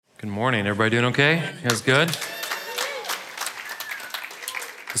Good morning. Everybody doing okay? You guys good?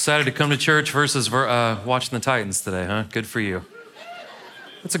 Decided to come to church versus watching the Titans today, huh? Good for you.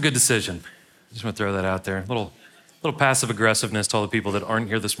 That's a good decision. Just want to throw that out there. A little passive aggressiveness to all the people that aren't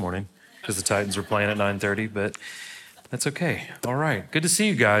here this morning because the Titans were playing at 9:30, but that's okay. All right. Good to see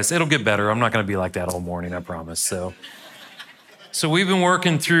you guys. It'll get better. I'm not going to be like that all morning, I promise. So we've been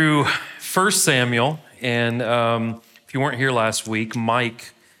working through 1 Samuel, and if you weren't here last week,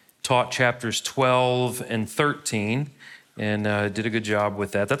 Mike taught chapters 12 and 13 and did a good job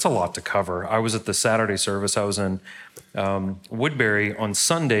with that. That's a lot to cover. I was at the Saturday service. I was in Woodbury on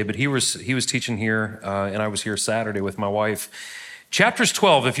Sunday, but he was teaching here, and I was here Saturday with my wife. Chapters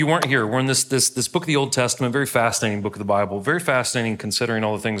 12, if you weren't here, we're in this book of the Old Testament, very fascinating book of the Bible, very fascinating considering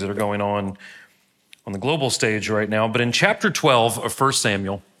all the things that are going on the global stage right now. But in chapter 12 of 1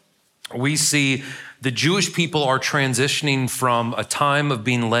 Samuel, we see the Jewish people are transitioning from a time of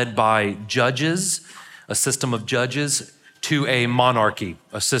being led by judges, a system of judges, to a monarchy,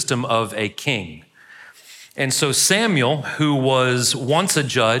 a system of a king. And so Samuel, who was once a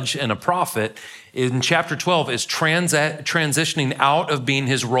judge and a prophet, in chapter 12 is transitioning out of being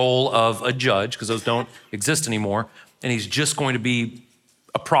his role of a judge, because those don't exist anymore, and he's just going to be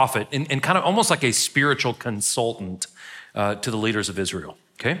a prophet and kind of almost like a spiritual consultant to the leaders of Israel.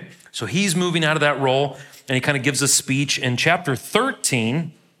 Okay, so he's moving out of that role, and he kind of gives a speech. In chapter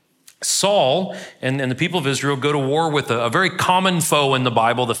 13, Saul and the people of Israel go to war with a very common foe in the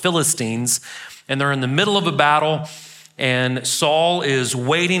Bible, the Philistines, and they're in the middle of a battle, and Saul is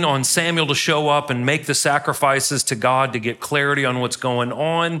waiting on Samuel to show up and make the sacrifices to God to get clarity on what's going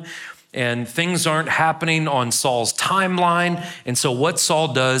on, and things aren't happening on Saul's timeline. And so what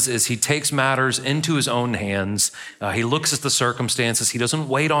Saul does is he takes matters into his own hands. He looks at the circumstances. He doesn't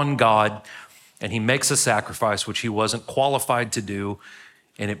wait on God, and he makes a sacrifice which he wasn't qualified to do.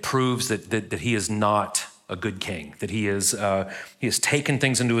 And it proves that he is not a good king, that he has taken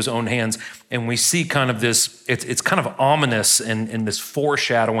things into his own hands. And we see kind of this, it's kind of ominous and this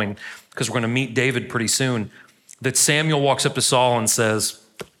foreshadowing, because we're going to meet David pretty soon, that Samuel walks up to Saul and says,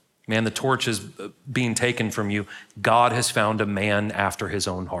 "Man, the torch is being taken from you. God has found a man after his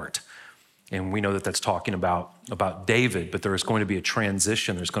own heart." And we know that that's talking about David, but there is going to be a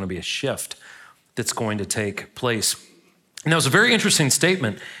transition. There's going to be a shift that's going to take place. And that was a very interesting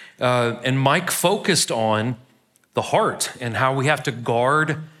statement. And Mike focused on the heart and how we have to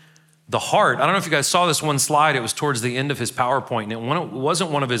guard the heart. I don't know if you guys saw this one slide. It was towards the end of his PowerPoint. And it wasn't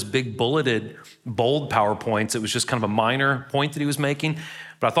one of his big bulleted, bold PowerPoints. It was just kind of a minor point that he was making.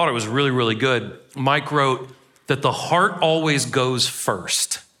 But I thought it was really, really good. Mike wrote that the heart always goes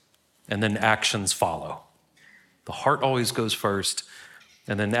first, and then actions follow. The heart always goes first,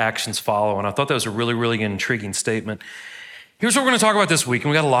 and then actions follow. And I thought that was a really, really intriguing statement. Here's what we're going to talk about this week, and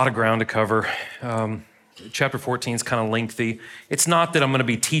we got a lot of ground to cover. Chapter 14 is kind of lengthy. It's not that I'm going to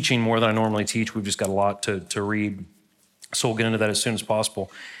be teaching more than I normally teach. We've just got a lot to read, so we'll get into that as soon as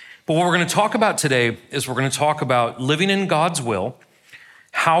possible. But what we're going to talk about today is we're going to talk about living in God's will,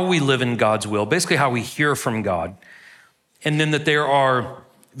 how we live in God's will, basically how we hear from God, and then that there are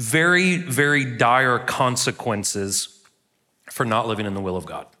very, very dire consequences for not living in the will of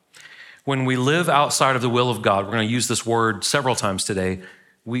God. When we live outside of the will of God, we're going to use this word several times today,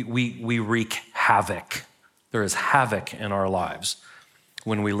 we wreak havoc. There is havoc in our lives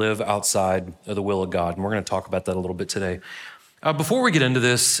when we live outside of the will of God, and we're going to talk about that a little bit today. Before we get into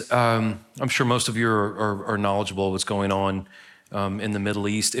this, I'm sure most of you are knowledgeable of what's going on in the Middle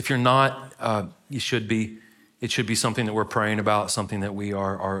East. If you're not, you should be. It should be something that we're praying about, something that we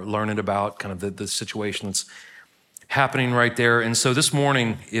are learning about, kind of the situation that's happening right there. And so this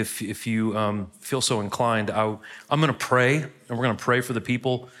morning, if you feel so inclined, I'm going to pray, and we're going to pray for the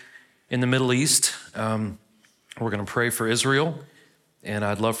people in the Middle East. We're going to pray for Israel, and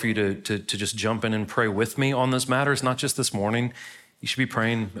I'd love for you to just jump in and pray with me on those matters, not just this morning. You should be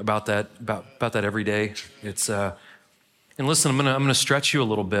praying about that every day. It's and listen, I'm going to stretch you a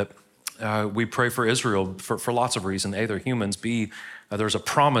little bit. We pray for Israel for lots of reasons. A, they're humans. B, there's a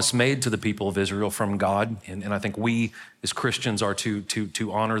promise made to the people of Israel from God, and I think we as Christians are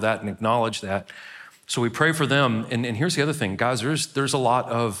to honor that and acknowledge that. So we pray for them. And here's the other thing, guys. There's a lot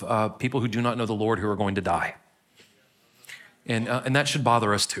of people who do not know the Lord who are going to die, and that should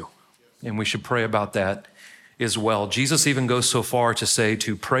bother us too. And we should pray about that as well. Jesus even goes so far to say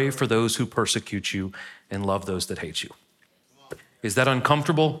to pray for those who persecute you and love those that hate you. Is that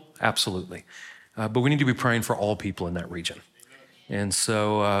uncomfortable? Absolutely. But we need to be praying for all people in that region. And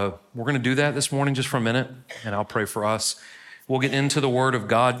so we're going to do that this morning just for a minute, and I'll pray for us. We'll get into the Word of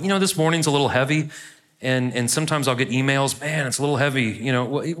God. You know, this morning's a little heavy. And sometimes I'll get emails, man, it's a little heavy. You know,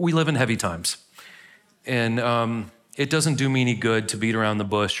 we live in heavy times. And it doesn't do me any good to beat around the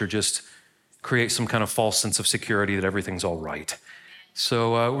bush or just create some kind of false sense of security that everything's all right.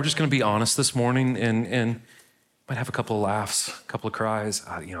 So we're just going to be honest this morning and might have a couple of laughs, a couple of cries.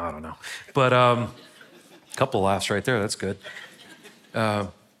 I don't know. But a couple of laughs right there. That's good. But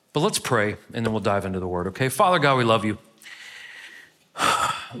let's pray, and then we'll dive into the word, okay? Father God, we love you.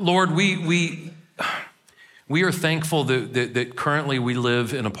 Lord, we are thankful that currently we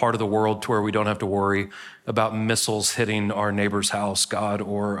live in a part of the world to where we don't have to worry about missiles hitting our neighbor's house, God,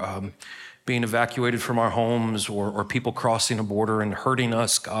 or being evacuated from our homes, or people crossing a border and hurting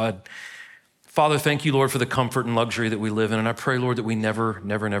us, God. Father, thank you, Lord, for the comfort and luxury that we live in. And I pray, Lord, that we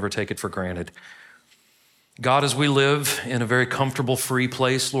never take it for granted. God, as we live in a very comfortable, free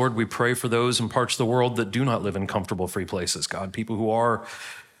place, Lord, we pray for those in parts of the world that do not live in comfortable, free places, God. People who are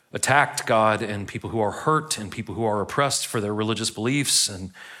attacked, God, and people who are hurt, and people who are oppressed for their religious beliefs.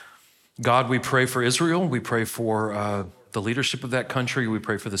 And God, we pray for Israel. We pray for the leadership of that country. We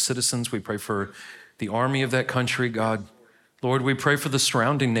pray for the citizens. We pray for the army of that country, God. Lord, we pray for the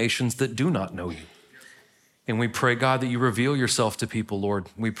surrounding nations that do not know you. And we pray, God, that you reveal yourself to people, Lord.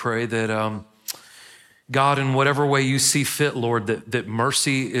 We pray that, God, in whatever way you see fit, Lord, that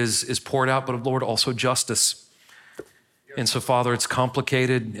mercy is poured out, but Lord, also justice. And so, Father, it's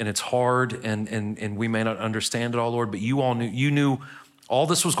complicated and it's hard and we may not understand it all, Lord, but you knew all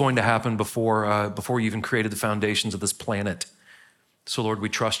this was going to happen before you even created the foundations of this planet. So, Lord, we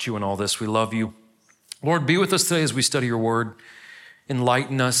trust you in all this. We love you. Lord, be with us today as we study your word.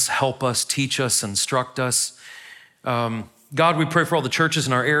 Enlighten us, help us, teach us, instruct us. God, we pray for all the churches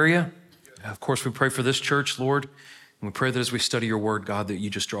in our area. Of course, we pray for this church, Lord. And we pray that as we study your word, God, that you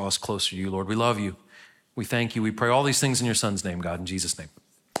just draw us closer to you, Lord. We love you. We thank you. We pray all these things in your son's name, God, in Jesus' name.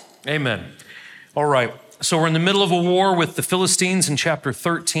 Amen. All right. So we're in the middle of a war with the Philistines in chapter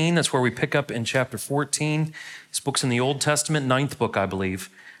 13. That's where we pick up in chapter 14. This book's in the Old Testament, 9th book, I believe.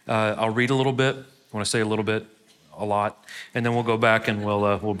 I'll read a little bit. I want to say a little bit, a lot, and then we'll go back and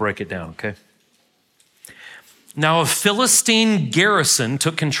we'll break it down, okay? Now a Philistine garrison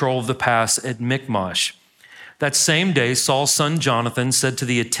took control of the pass at Michmash. That same day, Saul's son Jonathan said to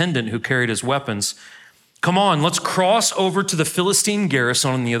the attendant who carried his weapons, "Come on, let's cross over to the Philistine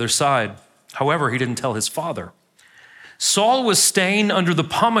garrison on the other side." However, he didn't tell his father. Saul was staying under the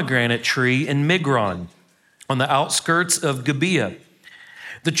pomegranate tree in Migron, on the outskirts of Gibeah.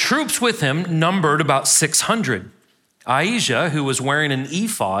 The troops with him numbered about 600. Ahijah, who was wearing an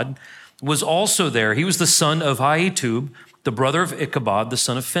ephod, was also there. He was the son of Ahitub, the brother of Ichabod, the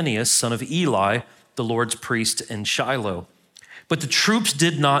son of Phinehas, son of Eli, the Lord's priest in Shiloh. But the troops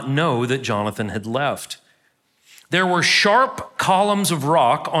did not know that Jonathan had left. There were sharp columns of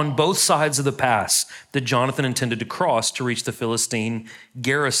rock on both sides of the pass that Jonathan intended to cross to reach the Philistine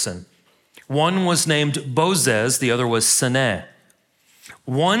garrison. One was named Bozez, the other was Seneh.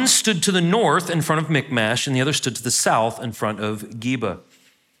 One stood to the north in front of Michmash, and the other stood to the south in front of Geba.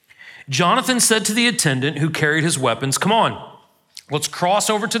 Jonathan said to the attendant who carried his weapons, "Come on, let's cross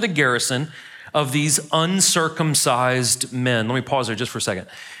over to the garrison of these uncircumcised men." Let me pause there just for a second.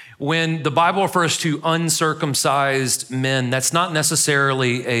 When the Bible refers to uncircumcised men, that's not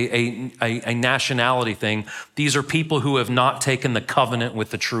necessarily a nationality thing. These are people who have not taken the covenant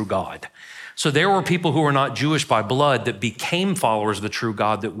with the true God. So there were people who were not Jewish by blood that became followers of the true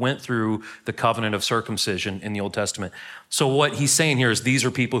God that went through the covenant of circumcision in the Old Testament. So what he's saying here is these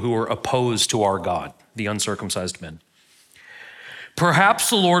are people who are opposed to our God, the uncircumcised men. "Perhaps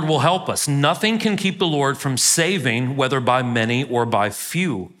the Lord will help us. Nothing can keep the Lord from saving, whether by many or by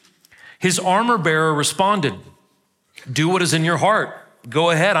few." His armor bearer responded, "Do what is in your heart. Go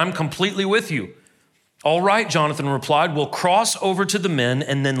ahead, I'm completely with you." "All right," Jonathan replied, "we'll cross over to the men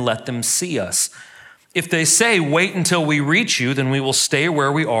and then let them see us. If they say, 'Wait until we reach you,' then we will stay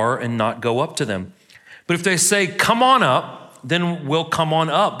where we are and not go up to them. But if they say, 'Come on up,' then we'll come on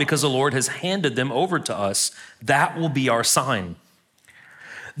up because the Lord has handed them over to us. That will be our sign."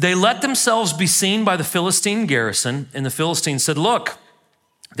 They let themselves be seen by the Philistine garrison, and the Philistines said, "Look,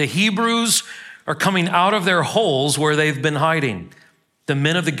 the Hebrews are coming out of their holes where they've been hiding." The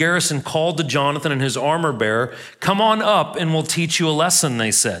men of the garrison called to Jonathan and his armor bearer. "Come on up and we'll teach you a lesson,"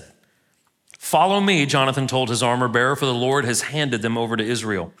 they said. "Follow me," Jonathan told his armor bearer, "for the Lord has handed them over to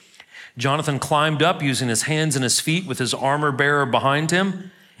Israel." Jonathan climbed up using his hands and his feet with his armor bearer behind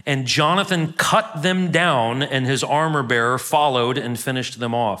him, and Jonathan cut them down, and his armor bearer followed and finished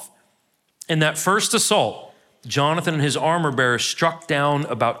them off. In that first assault, Jonathan and his armor bearer struck down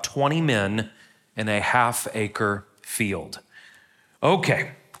about 20 men in a half-acre field.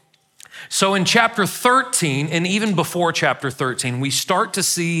 Okay, So in chapter 13, and even before chapter 13, we start to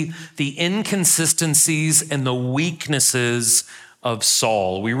see the inconsistencies and the weaknesses of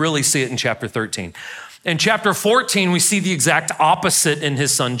Saul. We really see it in chapter 13. In chapter 14, we see the exact opposite in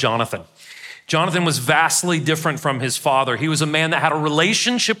his son Jonathan. Jonathan was vastly different from his father. He was a man that had a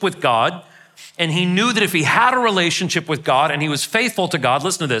relationship with God, and he knew that if he had a relationship with God and he was faithful to God,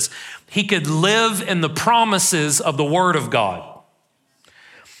 listen to this, he could live in the promises of the word of God.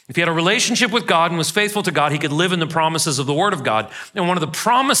 If he had a relationship with God and was faithful to God, he could live in the promises of the word of God. And one of the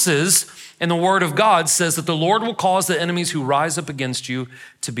promises in the word of God says that the Lord will cause the enemies who rise up against you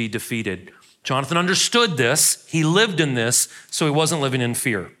to be defeated. Jonathan understood this. He lived in this, so he wasn't living in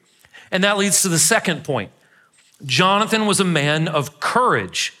fear. And that leads to the second point. Jonathan was a man of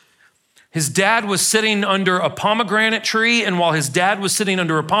courage. His dad was sitting under a pomegranate tree, and while his dad was sitting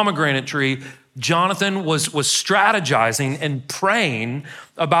under a pomegranate tree, Jonathan was strategizing and praying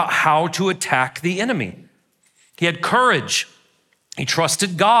about how to attack the enemy. He had courage. He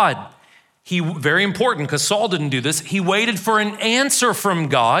trusted God. Very important, because Saul didn't do this, he waited for an answer from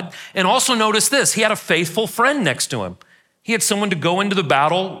God. And also notice this, he had a faithful friend next to him. He had someone to go into the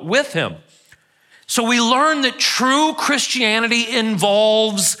battle with him. So we learn that true Christianity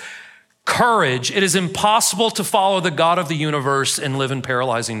involves courage. It is impossible to follow the God of the universe and live in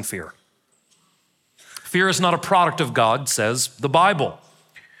paralyzing fear. Fear is not a product of God, says the Bible.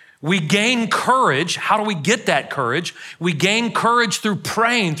 We gain courage. How do we get that courage? We gain courage through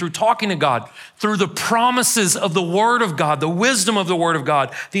praying, through talking to God, through the promises of the word of God, the wisdom of the word of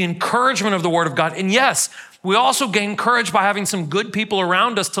God, the encouragement of the word of God. And yes, we also gain courage by having some good people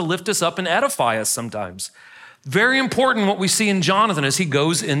around us to lift us up and edify us sometimes. Very important what we see in Jonathan as he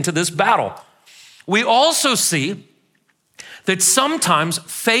goes into this battle. We also see that sometimes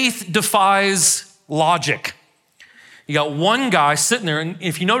faith defies logic. You got one guy sitting there, and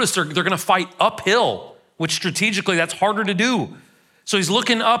if you notice, they're going to fight uphill, which strategically that's harder to do. So he's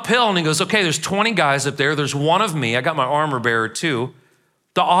looking uphill and he goes, okay, there's 20 guys up there. There's one of me. I got my armor bearer too.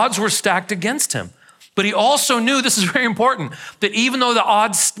 The odds were stacked against him. But he also knew, this is very important, that even though the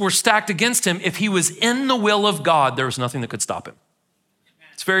odds were stacked against him, if he was in the will of God, there was nothing that could stop him.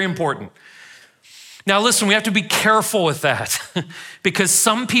 It's very important. Now listen, we have to be careful with that because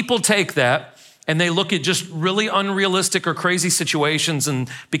some people take that and they look at just really unrealistic or crazy situations, and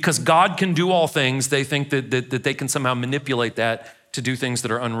because God can do all things, they think that they can somehow manipulate that to do things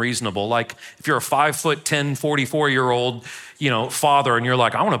that are unreasonable. Like if you're a 5'10", 44-year-old, father, and you're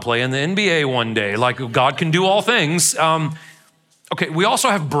like, I want to play in the NBA one day. Like God can do all things. Okay, we also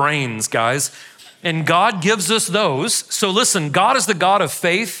have brains, guys, and God gives us those. So listen, God is the God of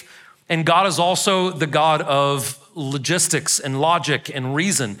faith, and God is also the God of logistics and logic and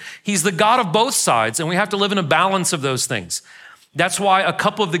reason. He's the God of both sides, and we have to live in a balance of those things. That's why a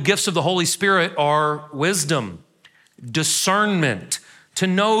couple of the gifts of the Holy Spirit are wisdom, discernment, to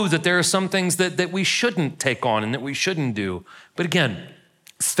know that there are some things that we shouldn't take on and that we shouldn't do. But again,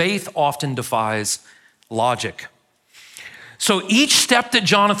 faith often defies logic. So each step that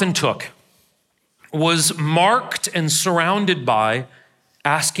Jonathan took was marked and surrounded by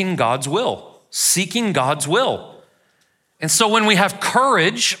asking God's will, seeking God's will. And so when we have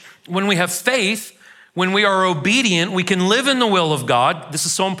courage, when we have faith, when we are obedient, we can live in the will of God. This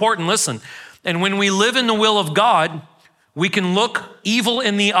is so important, listen. And when we live in the will of God, we can look evil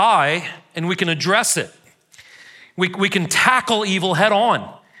in the eye and we can address it. We can tackle evil head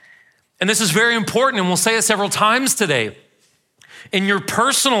on. And this is very important, and we'll say it several times today. In your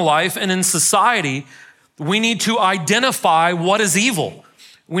personal life and in society, we need to identify what is evil.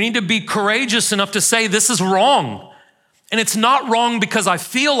 We need to be courageous enough to say this is wrong. And it's not wrong because I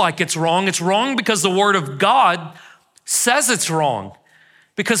feel like it's wrong. It's wrong because the word of God says it's wrong.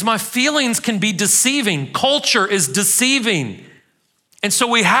 Because my feelings can be deceiving. Culture is deceiving. And so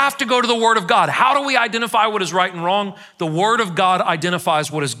we have to go to the word of God. How do we identify what is right and wrong? The word of God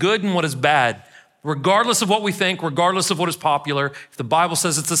identifies what is good and what is bad. Regardless of what we think, regardless of what is popular, if the Bible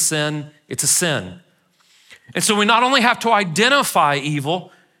says it's a sin, it's a sin. And so we not only have to identify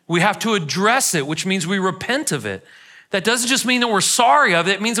evil, we have to address it, which means we repent of it. That doesn't just mean that we're sorry of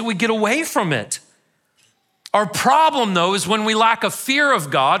it, it means that we get away from it. Our problem, though, is when we lack a fear of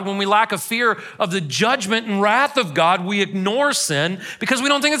God, when we lack a fear of the judgment and wrath of God, we ignore sin because we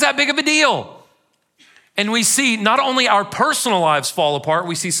don't think it's that big of a deal. And we see not only our personal lives fall apart,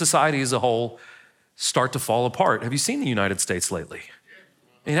 we see society as a whole start to fall apart. Have you seen the United States lately?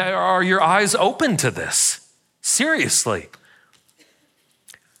 Are your eyes open to this? Seriously.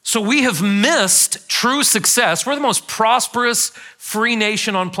 So we have missed true success. We're the most prosperous, free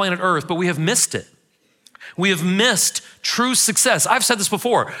nation on planet Earth, but we have missed it. We have missed true success. I've said this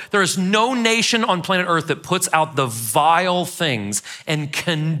before. There is no nation on planet Earth that puts out the vile things and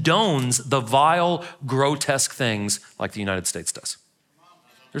condones the vile, grotesque things like the United States does.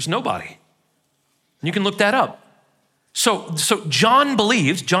 There's nobody. You can look that up. So Jonathan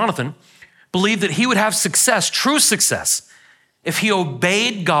believed that he would have success, true success, if he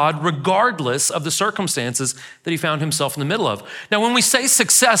obeyed God regardless of the circumstances that he found himself in the middle of. Now, when we say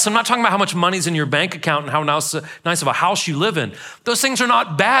success, I'm not talking about how much money's in your bank account and how nice of a house you live in. Those things are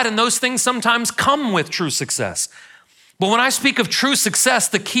not bad, and those things sometimes come with true success. But when I speak of true success,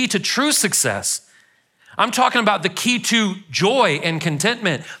 the key to true success, I'm talking about the key to joy and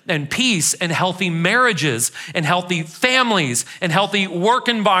contentment and peace and healthy marriages and healthy families and healthy work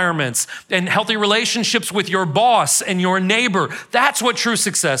environments and healthy relationships with your boss and your neighbor. That's what true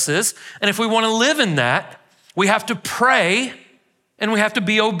success is. And if we want to live in that, we have to pray and we have to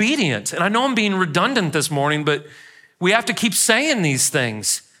be obedient. And I know I'm being redundant this morning, but we have to keep saying these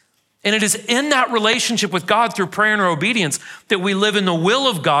things. And it is in that relationship with God through prayer and obedience that we live in the will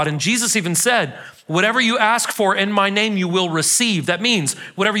of God. And Jesus even said, whatever you ask for in my name, you will receive. That means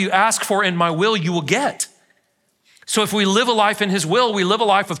whatever you ask for in my will, you will get. So if we live a life in his will, we live a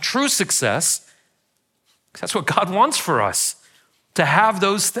life of true success. That's what God wants for us, to have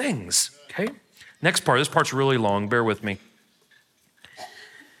those things, okay? Next part, this part's really long, bear with me.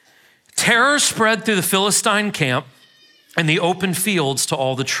 Terror spread through the Philistine camp and the open fields to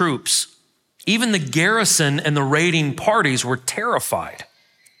all the troops. Even the garrison and the raiding parties were terrified.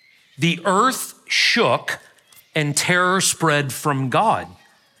 The earth shook and terror spread from God.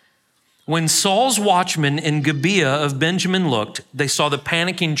 When Saul's watchmen in Gibeah of Benjamin looked, they saw the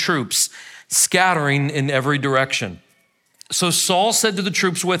panicking troops scattering in every direction. So Saul said to the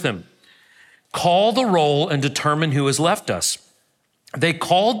troops with him, call the roll and determine who has left us. They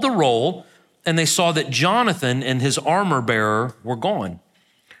called the roll, and they saw that Jonathan and his armor bearer were gone.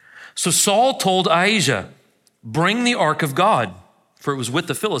 So Saul told Ahijah, bring the ark of God, for it was with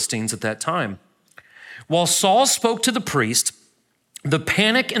the Philistines at that time. While Saul spoke to the priest, the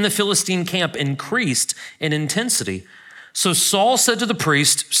panic in the Philistine camp increased in intensity. So Saul said to the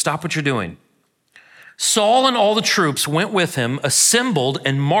priest, stop what you're doing. Saul and all the troops went with him, assembled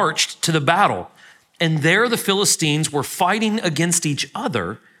and marched to the battle. And there the Philistines were fighting against each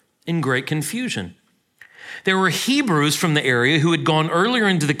other in great confusion. There were Hebrews from the area who had gone earlier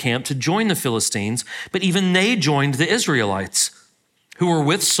into the camp to join the Philistines, but even they joined the Israelites who were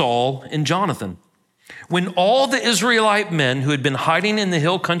with Saul and Jonathan. When all the Israelite men who had been hiding in the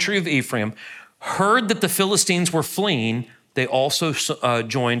hill country of Ephraim heard that the Philistines were fleeing, they also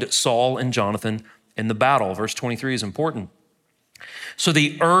joined Saul and Jonathan in the battle. Verse 23 is important. So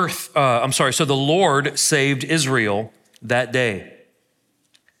the Lord saved Israel that day.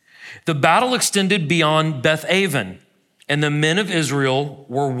 The battle extended beyond Beth-aven, and the men of Israel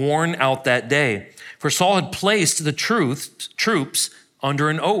were worn out that day, for Saul had placed the troops under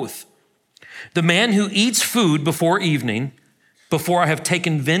an oath. The man who eats food before evening, before I have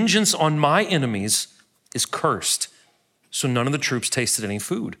taken vengeance on my enemies, is cursed. So none of the troops tasted any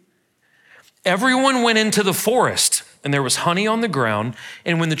food. Everyone went into the forest, and there was honey on the ground,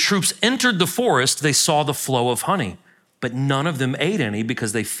 and when the troops entered the forest, they saw the flow of honey. But none of them ate any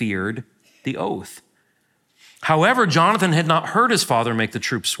because they feared the oath. However, Jonathan had not heard his father make the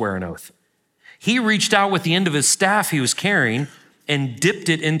troops swear an oath. He reached out with the end of his staff he was carrying and dipped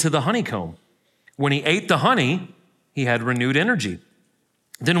it into the honeycomb. When he ate the honey, he had renewed energy.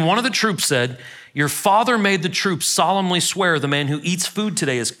 Then one of the troops said, your father made the troops solemnly swear the man who eats food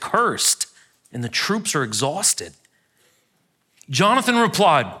today is cursed, and the troops are exhausted. Jonathan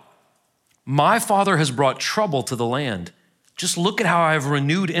replied, my father has brought trouble to the land. Just look at how I have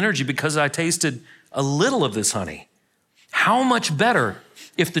renewed energy because I tasted a little of this honey. How much better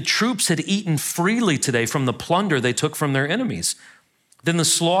if the troops had eaten freely today from the plunder they took from their enemies? Then the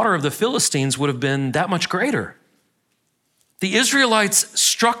slaughter of the Philistines would have been that much greater. The Israelites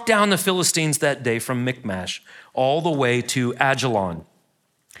struck down the Philistines that day from Michmash all the way to Ajalon.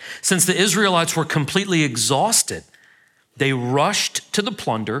 Since the Israelites were completely exhausted, they rushed to the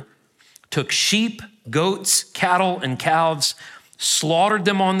plunder, took sheep, goats, cattle, and calves, slaughtered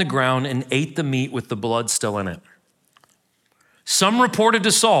them on the ground, and ate the meat with the blood still in it. Some reported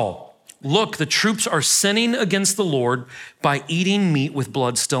to Saul, look, the troops are sinning against the Lord by eating meat with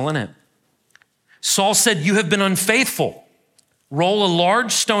blood still in it. Saul said, you have been unfaithful. Roll a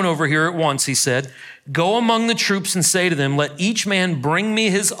large stone over here at once, he said. Go among the troops and say to them, let each man bring me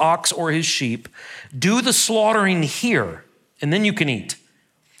his ox or his sheep. Do the slaughtering here, and then you can eat.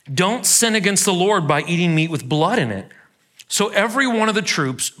 Don't sin against the Lord by eating meat with blood in it. So every one of the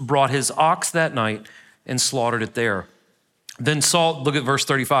troops brought his ox that night, and slaughtered it there. Then Saul, look at verse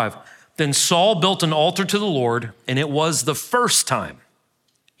 35. Then Saul built an altar to the Lord, and it was the first time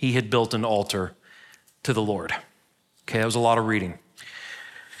he had built an altar to the Lord. Okay, that was a lot of reading.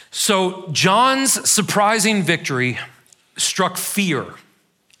 So John's surprising victory struck fear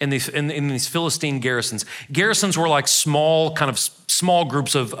in these Philistine garrisons. Garrisons were like small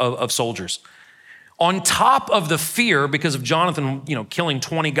groups of soldiers. On top of the fear, because of Jonathan, killing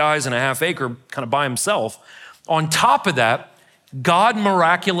 20 guys in a half acre kind of by himself, on top of that, God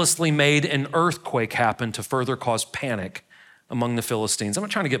miraculously made an earthquake happen to further cause panic among the Philistines. I'm not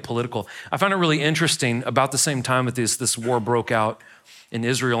trying to get political. I found it really interesting. About the same time that this war broke out in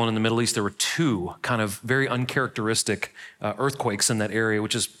Israel and in the Middle East, there were two kind of very uncharacteristic earthquakes in that area,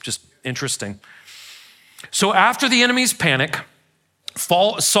 which is just interesting. So after the enemies panic,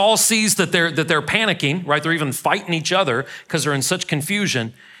 Saul sees that they're panicking, right? They're even fighting each other because they're in such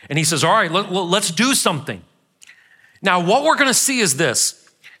confusion. And he says, all right, let's do something. Now, what we're going to see is this.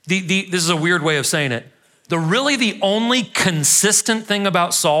 This is a weird way of saying it. The only consistent thing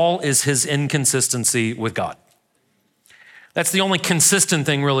about Saul is his inconsistency with God. That's the only consistent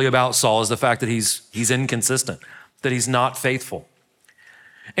thing really about Saul, is the fact that he's inconsistent, that he's not faithful.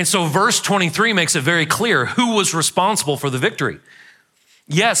 And so verse 23 makes it very clear who was responsible for the victory.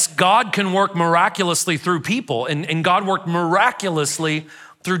 Yes, God can work miraculously through people, and God worked miraculously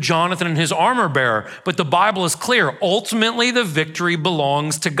through Jonathan and his armor bearer. But the Bible is clear. Ultimately, the victory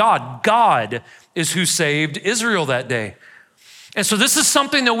belongs to God. God is who saved Israel that day. And so this is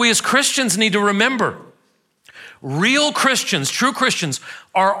something that we as Christians need to remember. Real Christians, true Christians,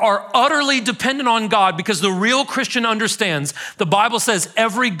 are utterly dependent on God, because the real Christian understands, the Bible says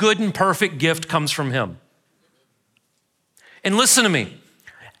every good and perfect gift comes from him. And listen to me.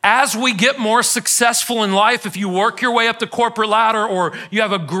 As we get more successful in life, if you work your way up the corporate ladder, or you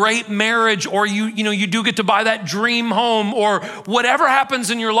have a great marriage, or you do get to buy that dream home, or whatever happens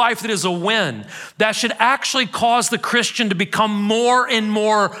in your life that is a win, that should actually cause the Christian to become more and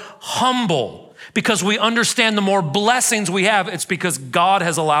more humble, because we understand the more blessings we have, it's because God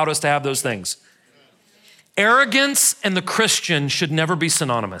has allowed us to have those things. Arrogance and the Christian should never be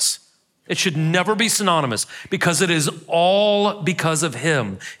synonymous. It should never be synonymous, because it is all because of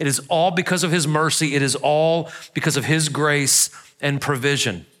him. It is all because of his mercy. It is all because of his grace and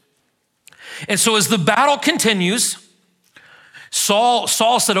provision. And so as the battle continues, Saul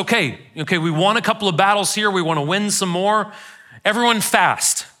said, okay, we won a couple of battles here. We want to win some more. Everyone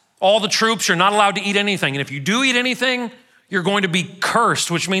fast. All the troops, you're not allowed to eat anything. And if you do eat anything, you're going to be cursed,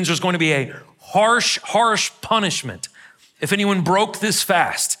 which means there's going to be a harsh punishment if anyone broke this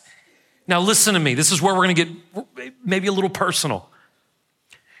fast. Now listen to me. This is where we're going to get maybe a little personal.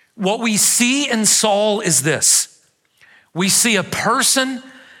 What we see in Saul is this. We see a person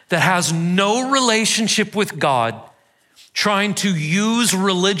that has no relationship with God trying to use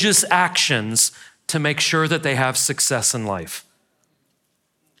religious actions to make sure that they have success in life.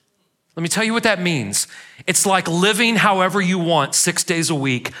 Let me tell you what that means. It's like living however you want 6 days a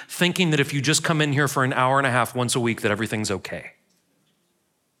week, thinking that if you just come in here for an hour and a half once a week, that everything's okay.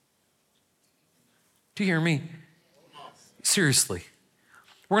 Do you hear me? Seriously.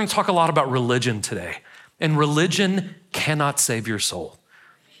 We're going to talk a lot about religion today, and religion cannot save your soul.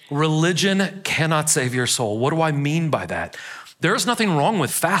 Religion cannot save your soul. What do I mean by that? There's nothing wrong with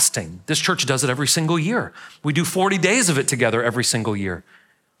fasting. This church does it every single year. We do 40 days of it together every single year.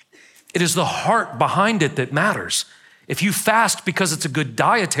 It is the heart behind it that matters. If you fast because it's a good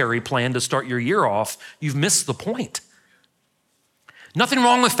dietary plan to start your year off, you've missed the point. Nothing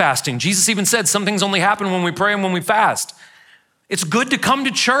wrong with fasting. Jesus even said some things only happen when we pray and when we fast. It's good to come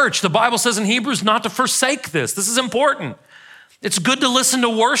to church. The Bible says in Hebrews not to forsake this. This is important. It's good to listen to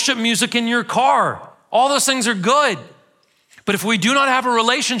worship music in your car. All those things are good. But if we do not have a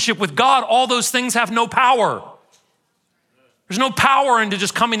relationship with God, all those things have no power. There's no power into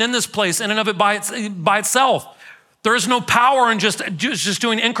just coming in this place in and of it by itself. There is no power in just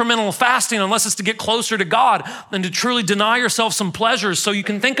doing incremental fasting unless it's to get closer to God and to truly deny yourself some pleasures so you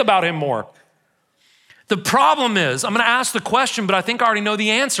can think about him more. The problem is, I'm going to ask the question, but I think I already know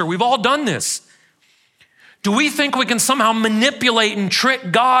the answer. We've all done this. Do we think we can somehow manipulate and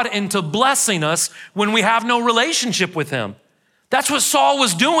trick God into blessing us when we have no relationship with him? That's what Saul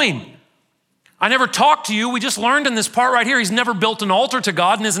was doing. I never talked to you. We just learned in this part right here, he's never built an altar to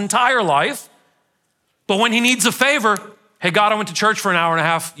God in his entire life. But when he needs a favor, hey, God, I went to church for an hour and a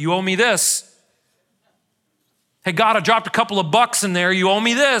half. You owe me this. Hey, God, I dropped a couple of bucks in there. You owe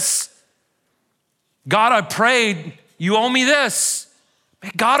me this. God, I prayed. You owe me this.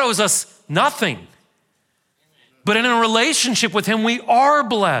 Man, God owes us nothing. But in a relationship with him, we are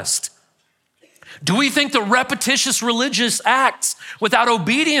blessed. Do we think that repetitious religious acts without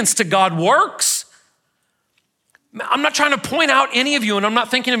obedience to God works? I'm not trying to point out any of you, and I'm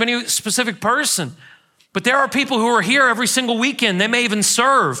not thinking of any specific person, but there are people who are here every single weekend. They may even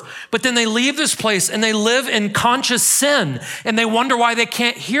serve, but then they leave this place and they live in conscious sin, and they wonder why they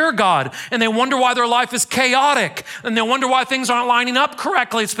can't hear God, and they wonder why their life is chaotic, and they wonder why things aren't lining up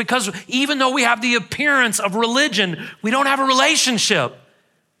correctly. It's because even though we have the appearance of religion, we don't have a relationship,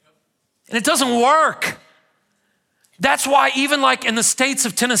 and it doesn't work. That's why even like in the states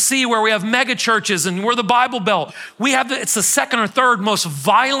of Tennessee, where we have mega churches and we're the Bible Belt, it's the second or third most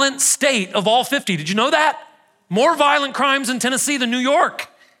violent state of all 50. Did you know that? More violent crimes in Tennessee than New York,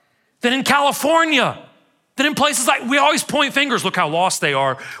 than in California, than in places like, we always point fingers, look how lost they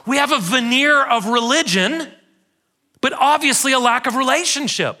are. We have a veneer of religion, but obviously a lack of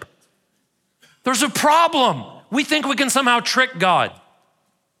relationship. There's a problem. We think we can somehow trick God,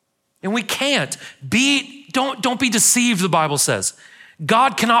 and we can't. Don't be deceived, the Bible says.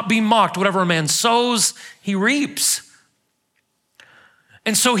 God cannot be mocked. Whatever a man sows, he reaps.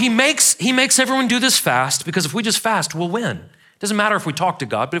 And so he makes everyone do this fast, because if we just fast, we'll win. It doesn't matter if we talk to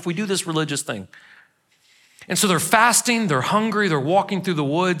God, but if we do this religious thing. And so they're fasting, they're hungry, they're walking through the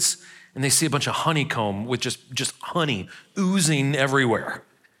woods, and they see a bunch of honeycomb with just honey oozing everywhere.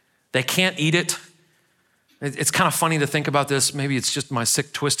 They can't eat it. It's kind of funny to think about this. Maybe it's just my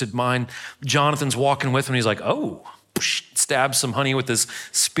sick, twisted mind. Jonathan's walking with him. He's like, oh, stabs some honey with his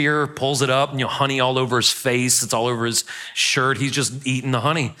spear, pulls it up, and honey all over his face. It's all over his shirt. He's just eating the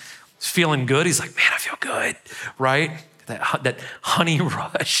honey. He's feeling good. He's like, man, I feel good, right? That honey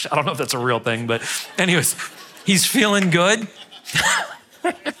rush. I don't know if that's a real thing, but anyways, he's feeling good.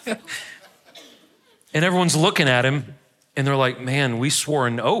 And everyone's looking at him, and they're like, man, we swore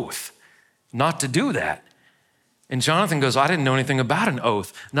an oath not to do that. And Jonathan goes, I didn't know anything about an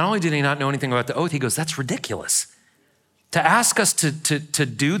oath. Not only did he not know anything about the oath, he goes, that's ridiculous. To ask us to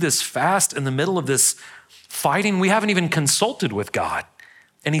do this fast in the middle of this fighting, we haven't even consulted with God.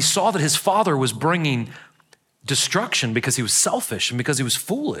 And he saw that his father was bringing destruction because he was selfish and because he was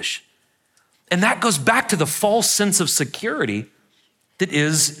foolish. And that goes back to the false sense of security that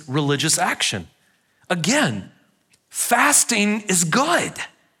is religious action. Again, fasting is good,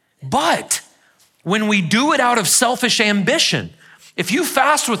 but when we do it out of selfish ambition, if you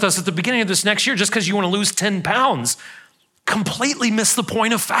fast with us at the beginning of this next year just because you want to lose 10 pounds, completely miss the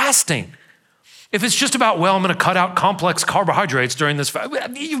point of fasting. If it's just about, well, I'm going to cut out complex carbohydrates during this fast,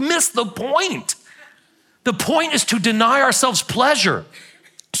 you've missed the point. The point is to deny ourselves pleasure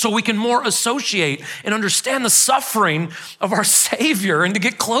so we can more associate and understand the suffering of our Savior and to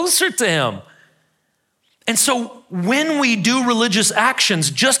get closer to him. And so when we do religious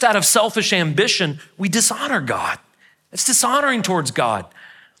actions just out of selfish ambition, we dishonor God. It's dishonoring towards God.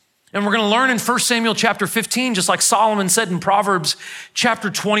 And we're going to learn in 1 Samuel chapter 15, just like Solomon said in Proverbs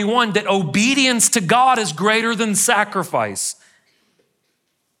chapter 21, that obedience to God is greater than sacrifice.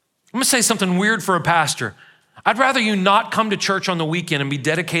 I'm going to say something weird for a pastor. I'd rather you not come to church on the weekend and be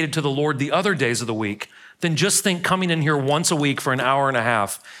dedicated to the Lord the other days of the week than just think coming in here once a week for an hour and a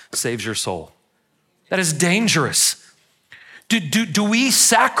half saves your soul. That is dangerous. Do we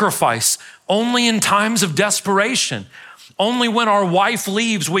sacrifice only in times of desperation? Only when our wife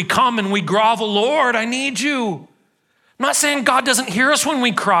leaves, we come and we grovel, Lord, I need you. I'm not saying God doesn't hear us when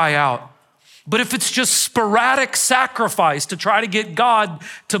we cry out, but if it's just sporadic sacrifice to try to get God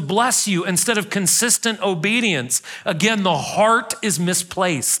to bless you instead of consistent obedience, again, the heart is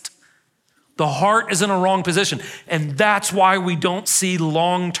misplaced. The heart is in a wrong position. And that's why we don't see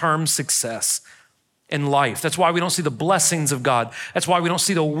long-term success in life. That's why we don't see the blessings of God. That's why we don't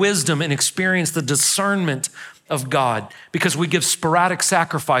see the wisdom and experience the discernment of God, because we give sporadic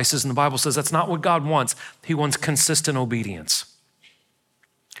sacrifices, and the Bible says that's not what God wants. He wants consistent obedience.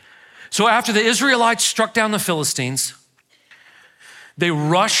 So after the Israelites struck down the Philistines, they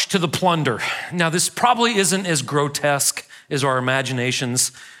rushed to the plunder. Now, this probably isn't as grotesque as our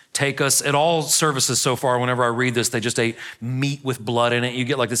imaginations take us. At all services so far, whenever I read this, they just ate meat with blood in it. You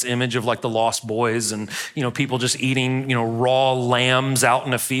get like this image of like the Lost Boys and, people just eating, raw lambs out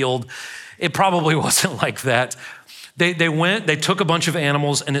in a field. It probably wasn't like that. They took a bunch of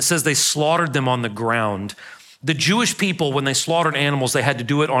animals, and it says they slaughtered them on the ground. The Jewish people, when they slaughtered animals, they had to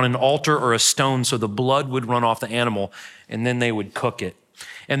do it on an altar or a stone so the blood would run off the animal, and then they would cook it.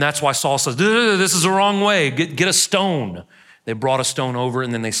 And that's why Saul says, this is the wrong way. Get a stone. They brought a stone over,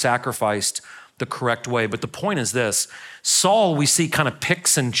 and then they sacrificed the correct way. But the point is this: Saul, we see, kind of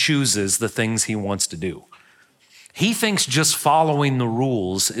picks and chooses the things he wants to do. He thinks just following the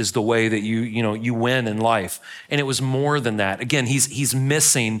rules is the way that you win in life. And it was more than that. Again, he's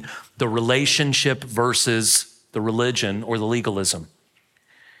missing the relationship versus the religion or the legalism.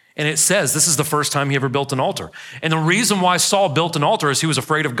 And it says this is the first time he ever built an altar. And the reason why Saul built an altar is he was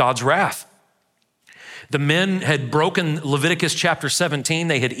afraid of God's wrath. The men had broken Leviticus chapter 17.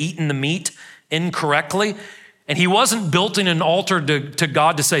 They had eaten the meat incorrectly. And he wasn't building an altar to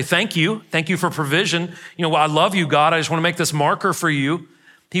God to say, thank you for provision. I love you, God. I just want to make this marker for you.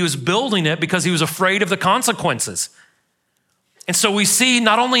 He was building it because he was afraid of the consequences. And so we see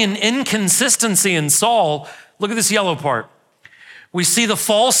not only an inconsistency in Saul, look at this yellow part. We see the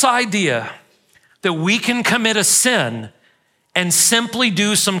false idea that we can commit a sin and simply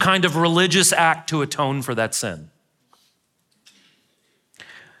do some kind of religious act to atone for that sin.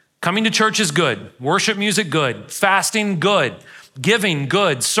 Coming to church is good. Worship music, good. Fasting, good. Giving,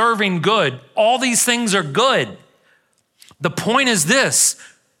 good. Serving, good. All these things are good. The point is this,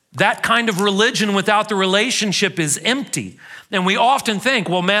 that kind of religion without the relationship is empty. And we often think,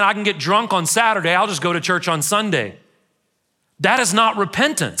 well, man, I can get drunk on Saturday. I'll just go to church on Sunday. That is not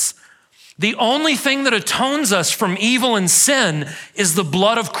repentance. The only thing that atones us from evil and sin is the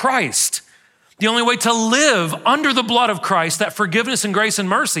blood of Christ. The only way to live under the blood of Christ, that forgiveness and grace and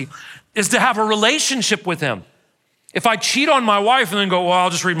mercy, is to have a relationship with him. If I cheat on my wife and then go, well, I'll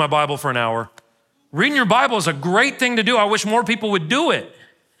just read my Bible for an hour. Reading your Bible is a great thing to do. I wish more people would do it.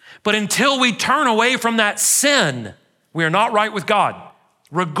 But until we turn away from that sin, we are not right with God,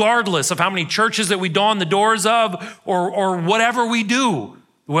 regardless of how many churches that we don the doors of or whatever we do.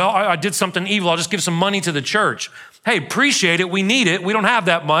 Well, I did something evil. I'll just give some money to the church. Hey, appreciate it. We need it. We don't have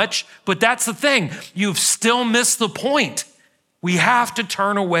that much, but that's the thing. You've still missed the point. We have to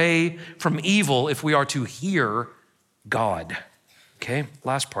turn away from evil if we are to hear God. Okay,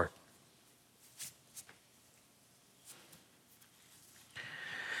 last part.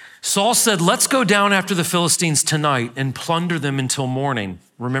 Saul said, let's go down after the Philistines tonight and plunder them until morning.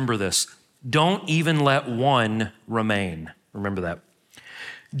 Remember this. Don't even let one remain. Remember that.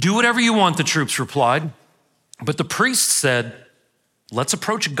 Do whatever you want, the troops replied. But the priest said, let's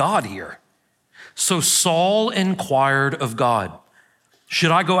approach God here. So Saul inquired of God, should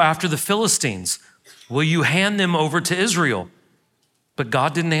I go after the Philistines? Will you hand them over to Israel? But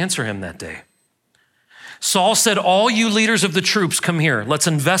God didn't answer him that day. Saul said, all you leaders of the troops, come here. Let's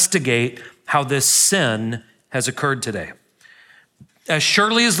investigate how this sin has occurred today. As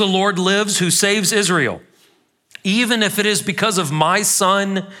surely as the Lord lives who saves Israel, even if it is because of my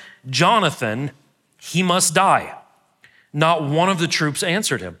son Jonathan, he must die. Not one of the troops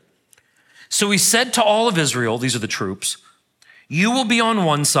answered him. So he said to all of Israel, these are the troops, you will be on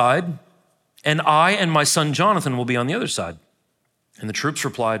one side, and I and my son Jonathan will be on the other side. And the troops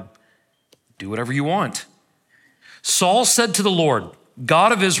replied, do whatever you want. Saul said to the Lord,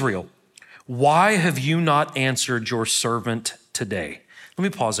 God of Israel, why have you not answered your servant today? Let me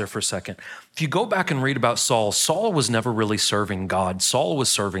pause there for a second. If you go back and read about Saul, Saul was never really serving God. Saul was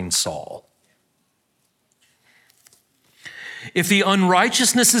serving Saul. If the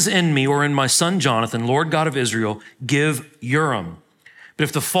unrighteousness is in me or in my son Jonathan, Lord God of Israel, give Urim. But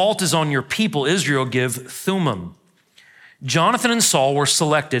if the fault is on your people, Israel, give Thummim. Jonathan and Saul were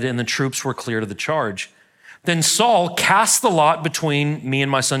selected and the troops were cleared of the charge. Then Saul cast the lot between me and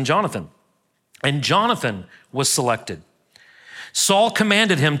my son Jonathan, and Jonathan was selected. Saul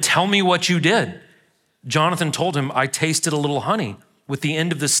commanded him, tell me what you did. Jonathan told him, I tasted a little honey. With the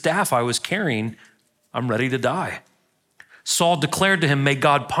end of the staff I was carrying, I'm ready to die. Saul declared to him, may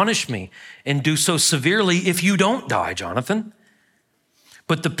God punish me and do so severely if you don't die, Jonathan.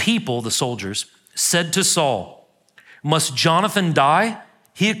 But the people, the soldiers, said to Saul, must Jonathan die?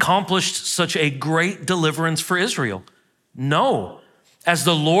 He accomplished such a great deliverance for Israel. No, as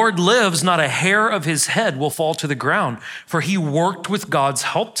the Lord lives, not a hair of his head will fall to the ground, for he worked with God's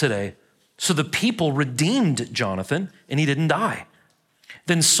help today. So the people redeemed Jonathan and he didn't die.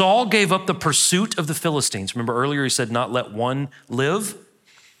 Then Saul gave up the pursuit of the Philistines. Remember earlier he said, not let one live.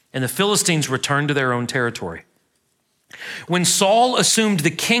 And the Philistines returned to their own territory. When Saul assumed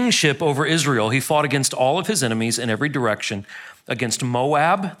the kingship over Israel, he fought against all of his enemies in every direction, against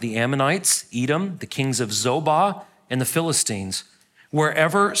Moab, the Ammonites, Edom, the kings of Zobah, and the Philistines.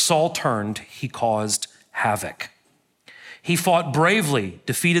 Wherever Saul turned, he caused havoc. He fought bravely,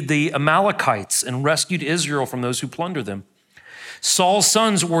 defeated the Amalekites, and rescued Israel from those who plundered them. Saul's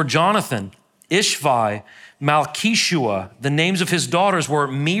sons were Jonathan, Ishvi, Malchishua. The names of his daughters were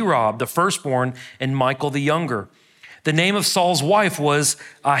Merab, the firstborn, and Michal, the younger. The name of Saul's wife was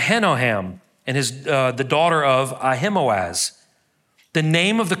Ahinoam, and the daughter of Ahimaaz. The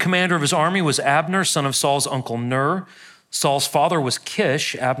name of the commander of his army was Abner, son of Saul's uncle Ner. Saul's father was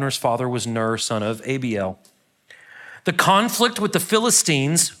Kish. Abner's father was Ner, son of Abiel. The conflict with the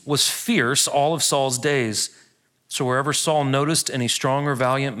Philistines was fierce all of Saul's days. So wherever Saul noticed any strong or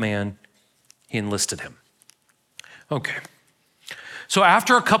valiant man, he enlisted him. Okay. So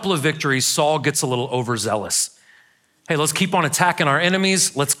after a couple of victories, Saul gets a little overzealous. Hey, let's keep on attacking our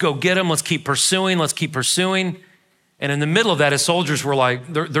enemies. Let's go get them. Let's keep pursuing. And in the middle of that, his soldiers were like,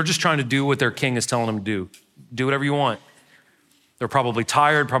 they're just trying to do what their king is telling them to do. Do whatever you want. They're probably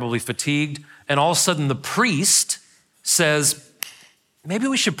tired, probably fatigued. And all of a sudden the priest says, maybe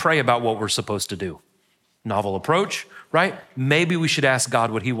we should pray about what we're supposed to do. Novel approach, right? Maybe we should ask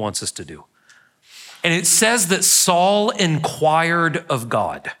God what he wants us to do. And it says that Saul inquired of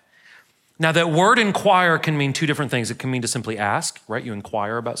God. Now that word inquire can mean two different things. It can mean to simply ask, right? You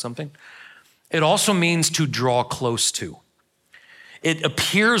inquire about something. It also means to draw close to. It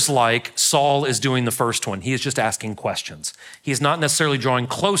appears like Saul is doing the first one. He is just asking questions. He is not necessarily drawing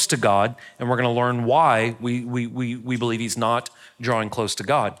close to God, and we're going to learn why we believe he's not drawing close to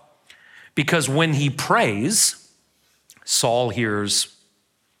God. Because when he prays, Saul hears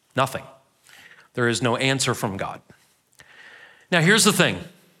nothing. There is no answer from God. Now, here's the thing.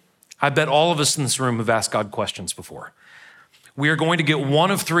 I bet all of us in this room have asked God questions before. We are going to get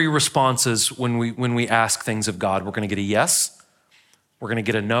one of three responses when we ask things of God. We're going to get a yes, we're going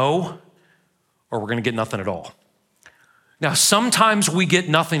to get a no, or we're going to get nothing at all. Now, sometimes we get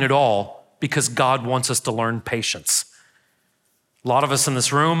nothing at all because God wants us to learn patience. A lot of us in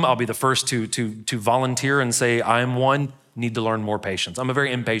this room, I'll be the first to volunteer and say, I'm one, need to learn more patience. I'm a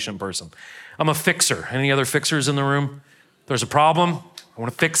very impatient person. I'm a fixer. Any other fixers in the room? There's a problem, I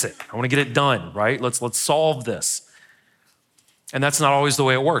want to fix it. I want to get it done, right? Let's solve this. And that's not always the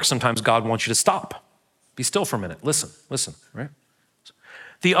way it works. Sometimes God wants you to stop. Be still for a minute. Listen, right?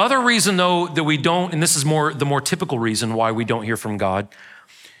 The other reason, though, that we don't, and this is the more typical reason why we don't hear from God,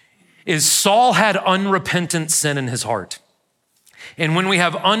 is Saul had unrepentant sin in his heart. And when we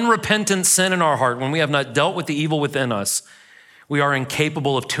have unrepentant sin in our heart, when we have not dealt with the evil within us, we are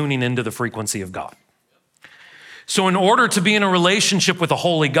incapable of tuning into the frequency of God. So in order to be in a relationship with a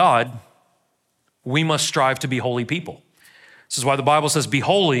holy God, we must strive to be holy people. This is why the Bible says, be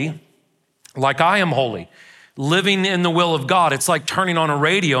holy like I am holy. Living in the will of God. It's like turning on a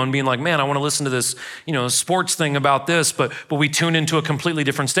radio and being like, man, I want to listen to this, sports thing about this, but we tune into a completely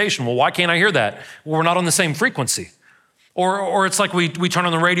different station. Well, why can't I hear that? Well, we're not on the same frequency. Or it's like we turn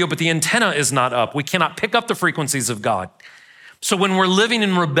on the radio, but the antenna is not up. We cannot pick up the frequencies of God. So when we're living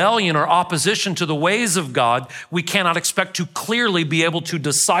in rebellion or opposition to the ways of God, we cannot expect to clearly be able to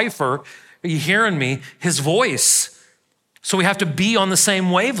decipher, are you hearing me, his voice. So we have to be on the same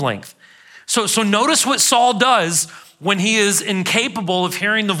wavelength. So notice what Saul does when he is incapable of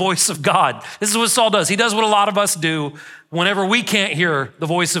hearing the voice of God. This is what Saul does. He does what a lot of us do whenever we can't hear the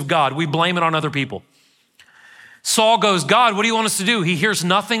voice of God. We blame it on other people. Saul goes, God, what do you want us to do? He hears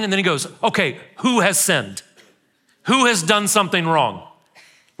nothing, and then he goes, okay, who has sinned? Who has done something wrong?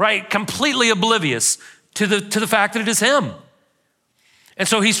 Right? Completely oblivious to the fact that it is him. And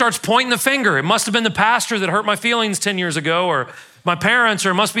so he starts pointing the finger. It must have been the pastor that hurt my feelings 10 years ago, or my parents,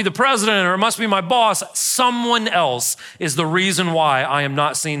 or it must be the president, or it must be my boss. Someone else is the reason why I am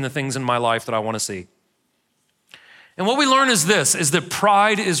not seeing the things in my life that I want to see. And what we learn is this, is that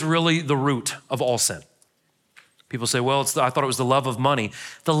pride is really the root of all sin. People say, well, I thought it was the love of money.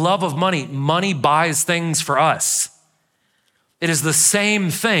 The love of money buys things for us. It is the same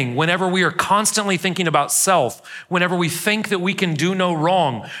thing whenever we are constantly thinking about self, whenever we think that we can do no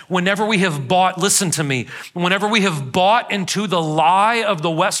wrong, whenever we have bought, listen to me, whenever we have bought into the lie of the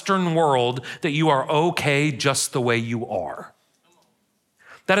Western world that you are okay just the way you are.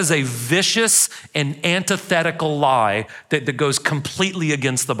 That is a vicious and antithetical lie that goes completely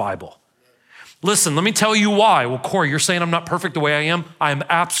against the Bible. Listen, let me tell you why. Well, Corey, you're saying I'm not perfect the way I am? I am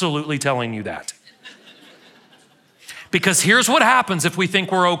absolutely telling you that. Because here's what happens if we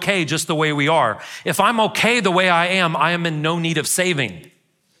think we're okay just the way we are. If I'm okay the way I am in no need of saving.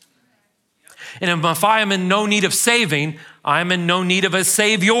 And if I am in no need of saving, I'm in no need of a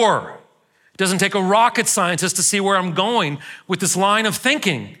savior. It doesn't take a rocket scientist to see where I'm going with this line of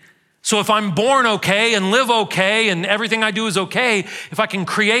thinking. So if I'm born okay and live okay and everything I do is okay, if I can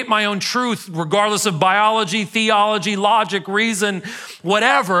create my own truth, regardless of biology, theology, logic, reason,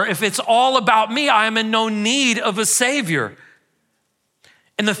 whatever, if it's all about me, I am in no need of a savior.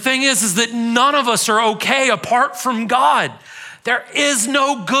 And the thing is that none of us are okay apart from God. There is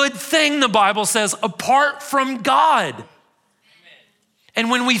no good thing, the Bible says, apart from God. And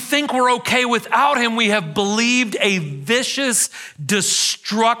when we think we're okay without him, we have believed a vicious,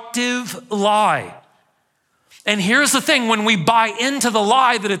 destructive lie. And here's the thing, when we buy into the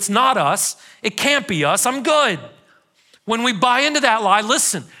lie that it's not us, it can't be us, I'm good. When we buy into that lie,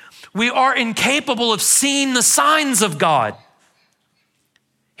 listen, we are incapable of seeing the signs of God.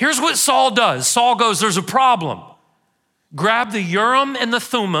 Here's what Saul does. Saul goes, there's a problem. Grab the Urim and the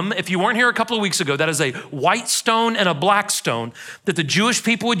Thummim. If you weren't here a couple of weeks ago, that is a white stone and a black stone that the Jewish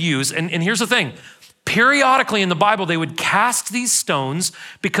people would use. And here's the thing. Periodically in the Bible, they would cast these stones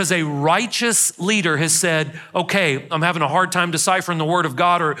because a righteous leader has said, okay, I'm having a hard time deciphering the word of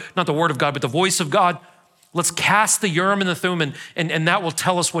God, or not the word of God, but the voice of God. Let's cast the Urim and the Thummim, and that will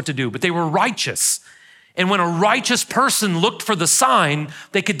tell us what to do. But they were righteous. And when a righteous person looked for the sign,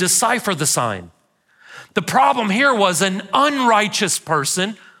 they could decipher the sign. The problem here was an unrighteous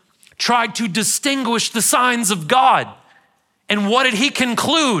person tried to distinguish the signs of God. And what did he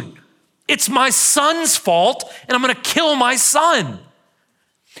conclude? It's my son's fault, and I'm going to kill my son.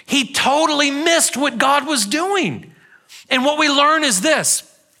 He totally missed what God was doing. And what we learn is this.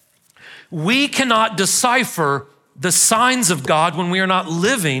 We cannot decipher the signs of God when we are not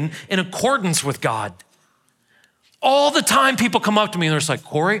living in accordance with God. All the time people come up to me and they're just like,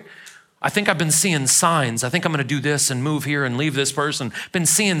 Corey, I think I've been seeing signs. I think I'm going to do this and move here and leave this person. Been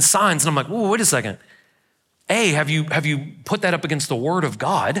seeing signs. And I'm like, whoa, wait a second. A, have you put that up against the word of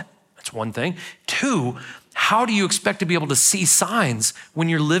God? That's one thing. Two, how do you expect to be able to see signs when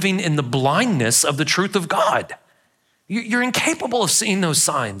you're living in the blindness of the truth of God? You're incapable of seeing those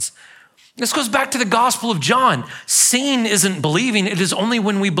signs. This goes back to the Gospel of John. Seeing isn't believing. It is only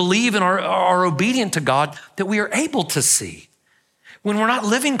when we believe and are obedient to God that we are able to see. When we're not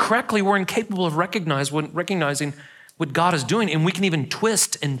living correctly, we're incapable of recognizing what God is doing. And we can even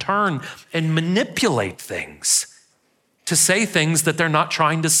twist and turn and manipulate things to say things that they're not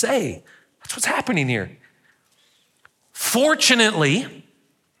trying to say. That's what's happening here. Fortunately,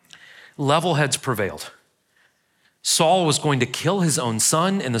 level heads prevailed. Saul was going to kill his own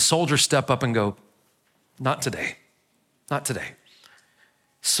son, and the soldiers step up and go, not today, not today.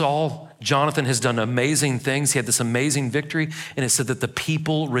 Jonathan has done amazing things. He had this amazing victory, and it said that the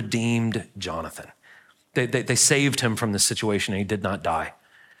people redeemed Jonathan. They saved him from this situation, and he did not die.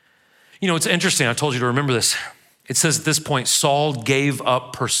 You know, it's interesting. I told you to remember this. It says at this point, Saul gave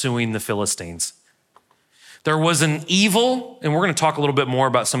up pursuing the Philistines. There was an evil, and we're going to talk a little bit more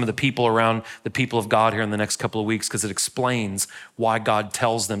about some of the people around the people of God here in the next couple of weeks because it explains why God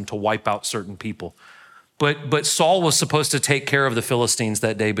tells them to wipe out certain people. But Saul was supposed to take care of the Philistines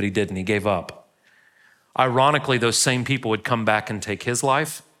that day, but he didn't. He gave up. Ironically, those same people would come back and take his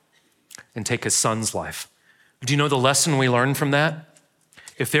life and take his son's life. Do you know the lesson we learned from that?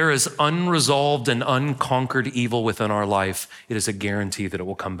 If there is unresolved and unconquered evil within our life, it is a guarantee that it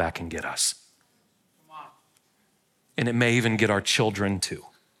will come back and get us. And it may even get our children too.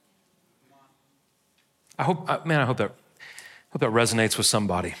 I hope that resonates with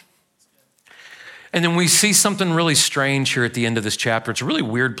somebody. And then we see something really strange here at the end of this chapter. It's a really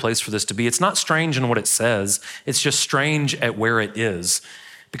weird place for this to be. It's not strange in what it says. It's just strange at where it is.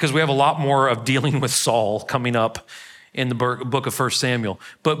 Because we have a lot more of dealing with Saul coming up in the book of 1 Samuel.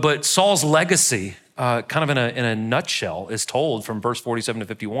 But Saul's legacy, kind of in a nutshell, is told from verse 47 to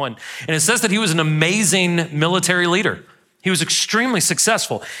 51. And it says that he was an amazing military leader. He was extremely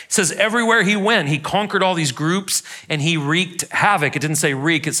successful. It says everywhere he went, he conquered all these groups and he wreaked havoc. It didn't say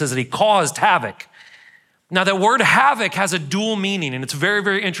wreak, it says that he caused havoc. Now that word havoc has a dual meaning and it's very,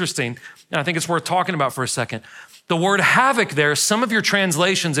 very interesting. And I think it's worth talking about for a second. The word havoc there, some of your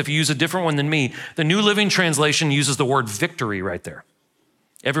translations, if you use a different one than me, the New Living Translation uses the word victory right there.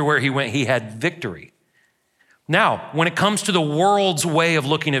 Everywhere he went, he had victory. Now, when it comes to the world's way of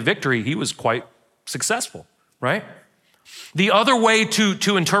looking at victory, he was quite successful, right? The other way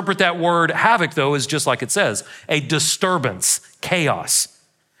to interpret that word havoc, though, is just like it says, a disturbance, chaos.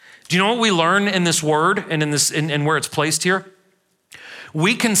 Do you know what we learn in this word and in where it's placed here?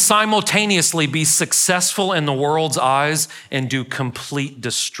 We can simultaneously be successful in the world's eyes and do complete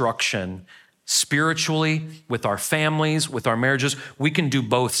destruction spiritually, with our families, with our marriages. We can do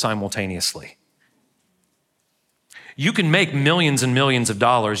both simultaneously. You can make millions and millions of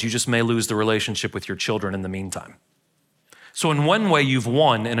dollars. You just may lose the relationship with your children in the meantime. So in one way you've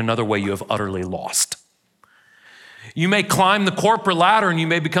won, in another way you have utterly lost. You may climb the corporate ladder and you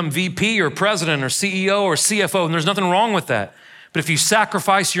may become VP or president or CEO or CFO, and there's nothing wrong with that. But if you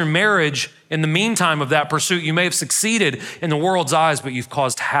sacrifice your marriage in the meantime of that pursuit, you may have succeeded in the world's eyes, but you've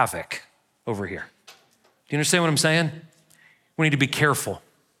caused havoc over here. Do you understand what I'm saying? We need to be careful.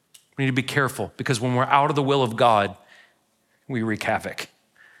 We need to be careful because when we're out of the will of God, we wreak havoc.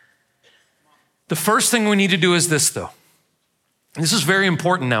 The first thing we need to do is this, though. This is very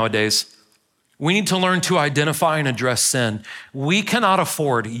important nowadays. We need to learn to identify and address sin. We cannot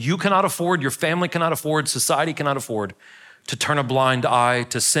afford, you cannot afford, your family cannot afford, society cannot afford to turn a blind eye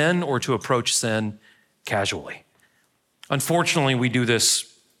to sin or to approach sin casually. Unfortunately, we do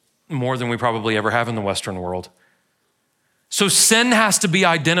this more than we probably ever have in the Western world. So sin has to be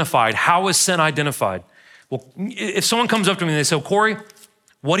identified. How is sin identified? Well, if someone comes up to me and they say, Corey,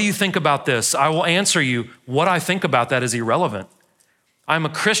 what do you think about this? I will answer you, what I think about that is irrelevant. I'm a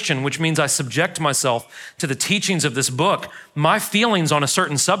Christian, which means I subject myself to the teachings of this book. My feelings on a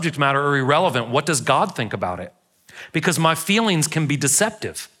certain subject matter are irrelevant. What does God think about it? Because my feelings can be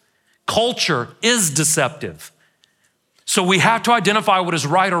deceptive. Culture is deceptive. So we have to identify what is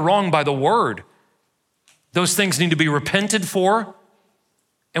right or wrong by the word. Those things need to be repented for,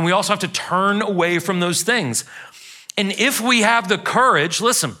 and we also have to turn away from those things. And if we have the courage,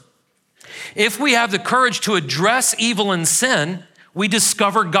 listen, if we have the courage to address evil and sin, we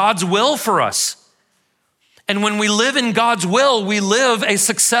discover God's will for us. And when we live in God's will, we live a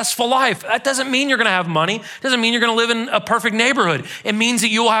successful life. That doesn't mean you're gonna have money. It doesn't mean you're gonna live in a perfect neighborhood. It means that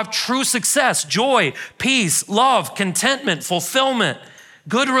you will have true success, joy, peace, love, contentment, fulfillment,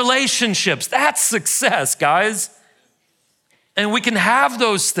 good relationships. That's success, guys. And we can have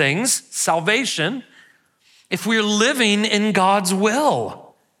those things, salvation, if we're living in God's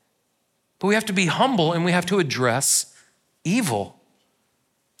will. But we have to be humble and we have to address evil.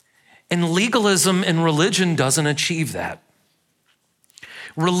 And legalism in religion doesn't achieve that.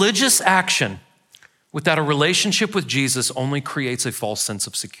 Religious action without a relationship with Jesus only creates a false sense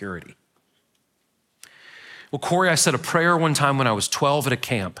of security. Well, Corey, I said a prayer one time when I was 12 at a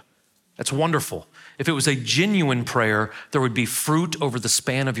camp. That's wonderful. If it was a genuine prayer, there would be fruit over the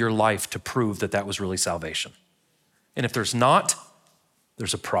span of your life to prove that that was really salvation. And if there's not,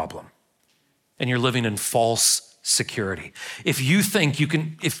 there's a problem. And you're living in false security. If you think you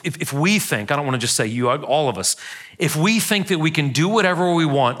can, if we think, I don't want to just say you, all of us, if we think that we can do whatever we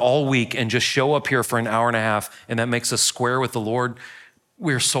want all week and just show up here for an hour and a half and that makes us square with the Lord,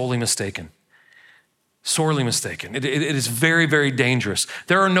 we're sorely mistaken. Sorely mistaken. It is very, very dangerous.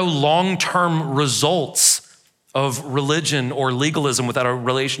 There are no long-term results of religion or legalism without a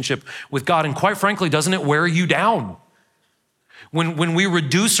relationship with God. And quite frankly, doesn't it wear you down? When we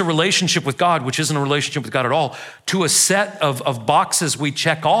reduce a relationship with God, which isn't a relationship with God at all, to a set of boxes we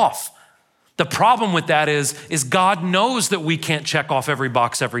check off, the problem with that is God knows that we can't check off every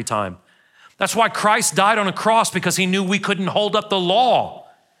box every time. That's why Christ died on a cross, because he knew we couldn't hold up the law.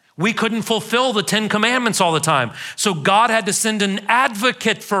 We couldn't fulfill the 10 commandments all the time. So God had to send an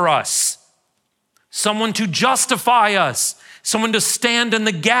advocate for us, someone to justify us, someone to stand in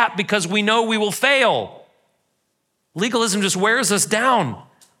the gap because we know we will fail. Legalism just wears us down.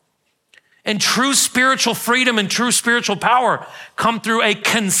 And true spiritual freedom and true spiritual power come through a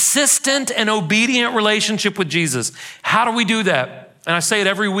consistent and obedient relationship with Jesus. How do we do that? And I say it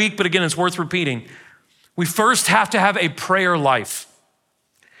every week, but again, it's worth repeating. We first have to have a prayer life.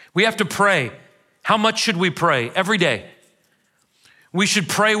 We have to pray. How much should we pray? Every day. We should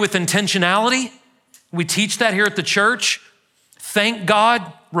pray with intentionality. We teach that here at the church. Thank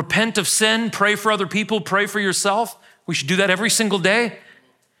God, repent of sin, pray for other people, pray for yourself. We should do that every single day.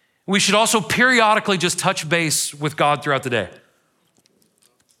 We should also periodically just touch base with God throughout the day.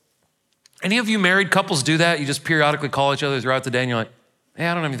 Any of you married couples do that? You just periodically call each other throughout the day and you're like, hey,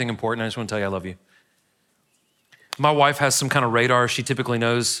 I don't have anything important. I just want to tell you I love you. My wife has some kind of radar. She typically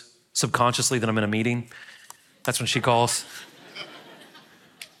knows subconsciously that I'm in a meeting. That's when she calls.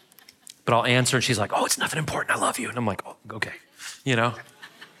 But I'll answer and she's like, oh, it's nothing important. I love you. And I'm like, oh, okay, you know.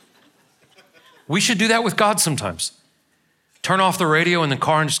 We should do that with God sometimes. Turn off the radio in the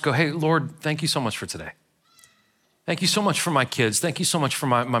car and just go, hey, Lord, thank you so much for today. Thank you so much for my kids. Thank you so much for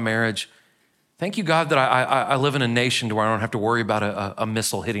my marriage. Thank you, God, that I live in a nation to where I don't have to worry about a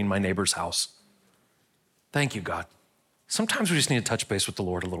missile hitting my neighbor's house. Thank you, God. Sometimes we just need to touch base with the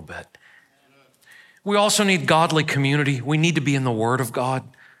Lord a little bit. We also need godly community. We need to be in the Word of God,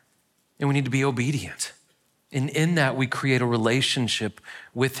 and we need to be obedient. And in that, we create a relationship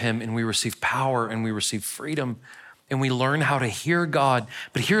with him, and we receive power, and we receive freedom, and we learn how to hear God.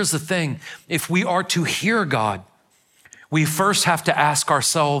 But here's the thing. If we are to hear God, we first have to ask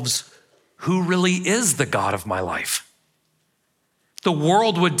ourselves, who really is the God of my life? The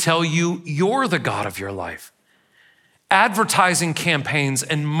world would tell you, you're the God of your life. advertising campaigns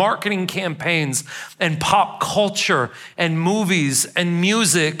and marketing campaigns and pop culture and movies and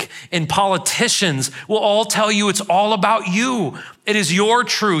music and politicians will all tell you it's all about you. It is your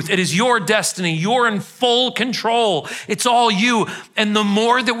truth. It is your destiny. You're in full control. It's all you. And the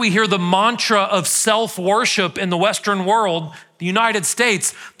more that we hear the mantra of self-worship in the Western world, the United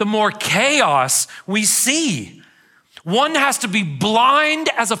States, the more chaos we see. One has to be blind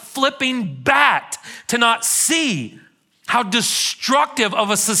as a flipping bat to not see how destructive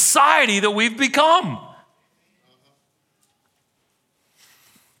of a society that we've become.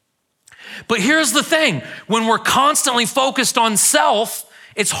 But here's the thing, when we're constantly focused on self,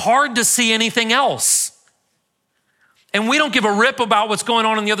 it's hard to see anything else. And we don't give a rip about what's going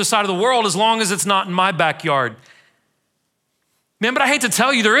on the other side of the world as long as it's not in my backyard. Man, but I hate to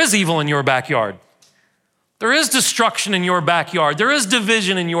tell you, there is evil in your backyard. There is destruction in your backyard. There is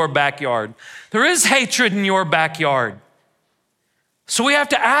division in your backyard. There is hatred in your backyard. So we have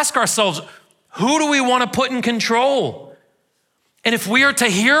to ask ourselves, who do we want to put in control? And if we are to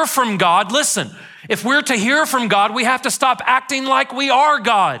hear from God, listen, if we're to hear from God, we have to stop acting like we are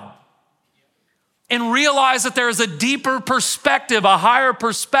God and realize that there is a deeper perspective, a higher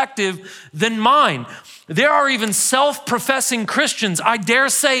perspective than mine. There are even self-professing Christians, I dare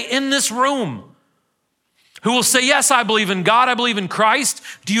say, in this room who will say, yes, I believe in God, I believe in Christ.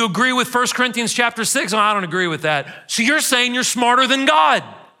 Do you agree with 1 Corinthians chapter 6? No, I don't agree with that. So you're saying you're smarter than God.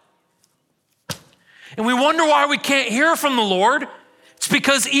 And we wonder why we can't hear from the Lord. It's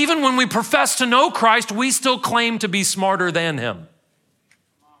because even when we profess to know Christ, we still claim to be smarter than him.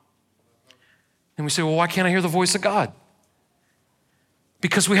 And we say, well, why can't I hear the voice of God?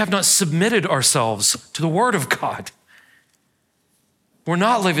 Because we have not submitted ourselves to the word of God. We're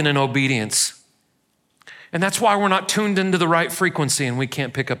not living in obedience. And that's why we're not tuned into the right frequency and we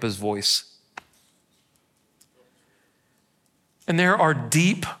can't pick up his voice. And there are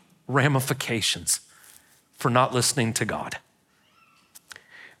deep ramifications for not listening to God.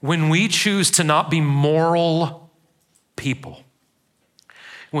 When we choose to not be moral people,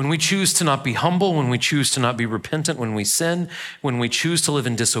 when we choose to not be humble, when we choose to not be repentant, when we sin, when we choose to live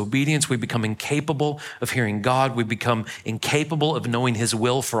in disobedience, we become incapable of hearing God. We become incapable of knowing his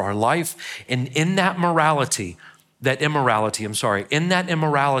will for our life. And in that immorality,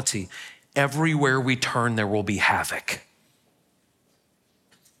 everywhere we turn, there will be havoc.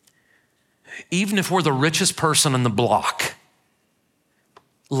 Even if we're the richest person on the block,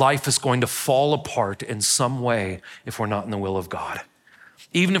 life is going to fall apart in some way if we're not in the will of God.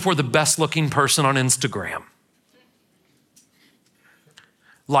 Even if we're the best looking person on Instagram,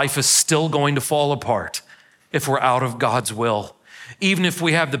 life is still going to fall apart if we're out of God's will. Even if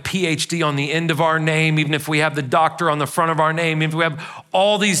we have the PhD on the end of our name, even if we have the doctor on the front of our name, even if we have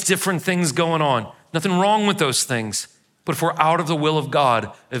all these different things going on, nothing wrong with those things. But if we're out of the will of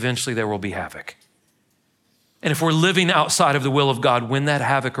God, eventually there will be havoc. And if we're living outside of the will of God, when that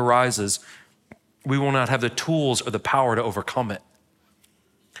havoc arises, we will not have the tools or the power to overcome it.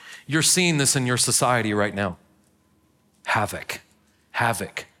 You're seeing this in your society right now. Havoc.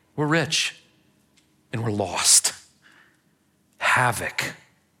 We're rich and we're lost. Havoc.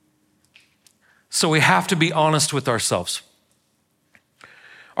 So we have to be honest with ourselves.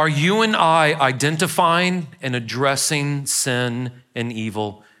 Are you and I identifying and addressing sin and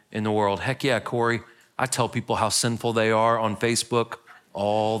evil in the world? Heck yeah, Corey. I tell people how sinful they are on Facebook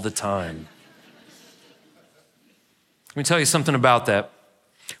all the time. Let me tell you something about that.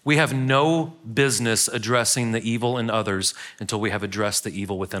 We have no business addressing the evil in others until we have addressed the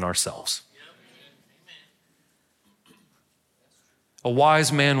evil within ourselves. A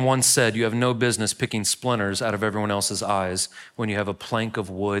wise man once said, you have no business picking splinters out of everyone else's eyes when you have a plank of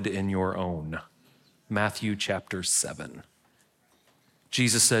wood in your own. Matthew chapter 7.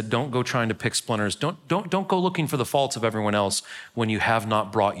 Jesus said, don't go trying to pick splinters. Don't go looking for the faults of everyone else when you have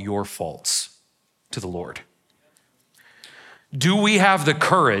not brought your faults to the Lord. Do we have the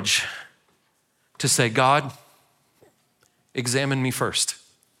courage to say, God, examine me first?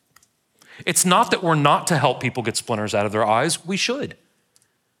 It's not that we're not to help people get splinters out of their eyes. We should.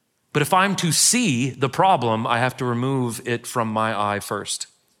 But if I'm to see the problem, I have to remove it from my eye first.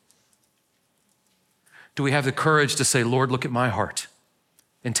 Do we have the courage to say, Lord, look at my heart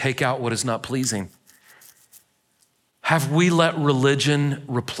and take out what is not pleasing? Have we let religion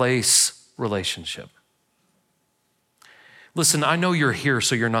replace relationship? Listen, I know you're here,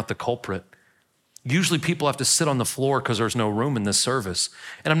 so you're not the culprit. Usually people have to sit on the floor because there's no room in this service.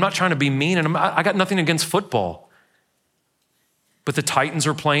 And I'm not trying to be mean, and I got nothing against football. But the Titans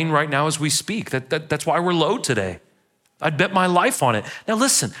are playing right now as we speak. That's why we're low today. I'd bet my life on it. Now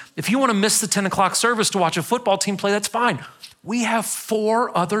listen, if you want to miss the 10 o'clock service to watch a football team play, that's fine. We have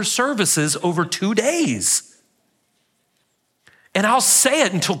 4 other services over 2 days. And I'll say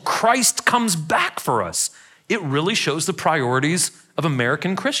it until Christ comes back for us. It really shows the priorities of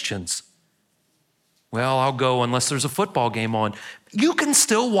American Christians. Well, I'll go unless there's a football game on. You can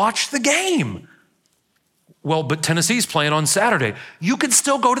still watch the game. Well, but Tennessee's playing on Saturday. You can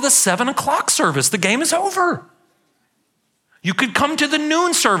still go to the 7 o'clock service. The game is over. You could come to the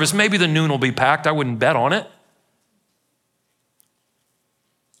noon service. Maybe the noon will be packed. I wouldn't bet on it.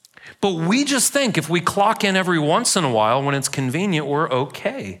 But we just think if we clock in every once in a while when it's convenient, we're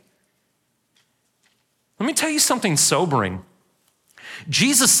okay. Let me tell you something sobering.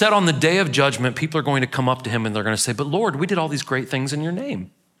 Jesus said on the day of judgment, people are going to come up to him and they're going to say, but Lord, we did all these great things in your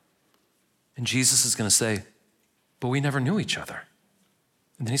name. And Jesus is going to say, but we never knew each other.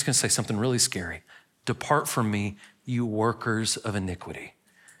 And then he's going to say something really scary. Depart from me, you workers of iniquity,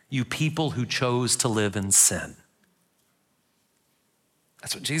 you people who chose to live in sin.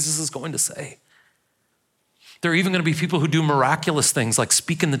 That's what Jesus is going to say. There are even going to be people who do miraculous things like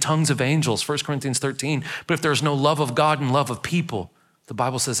speak in the tongues of angels, 1 Corinthians 13. But if there's no love of God and love of people, the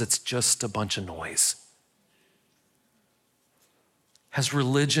Bible says it's just a bunch of noise. Has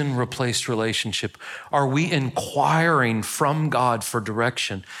religion replaced relationship? Are we inquiring from God for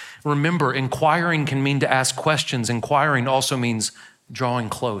direction? Remember, inquiring can mean to ask questions. Inquiring also means drawing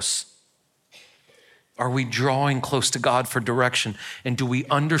close. Are we drawing close to God for direction? And do we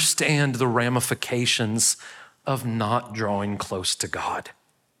understand the ramifications of not drawing close to God?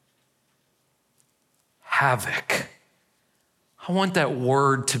 Havoc. I want that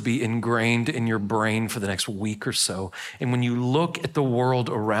word to be ingrained in your brain for the next week or so. And when you look at the world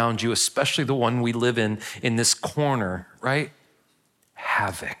around you, especially the one we live in this corner, right?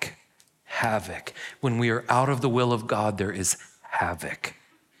 Havoc, havoc. When we are out of the will of God, there is havoc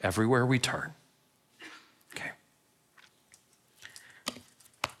everywhere we turn. Okay.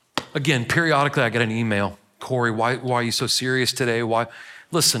 Again, periodically I get an email. Corey, why are you so serious today? Why?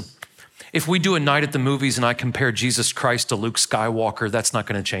 Listen. If we do a night at the movies and I compare Jesus Christ to Luke Skywalker, that's not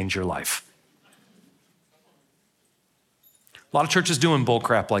going to change your life. A lot of churches doing bull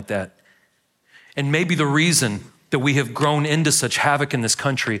crap like that. And maybe the reason that we have grown into such havoc in this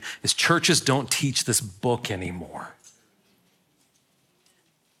country is churches don't teach this book anymore.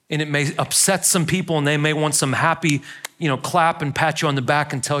 And it may upset some people and they may want some happy, clap and pat you on the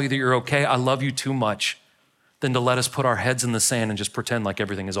back and tell you that you're okay. I love you too much than to let us put our heads in the sand and just pretend like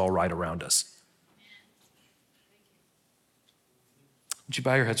everything is all right around us. Would you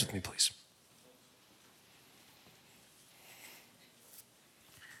bow your heads with me, please?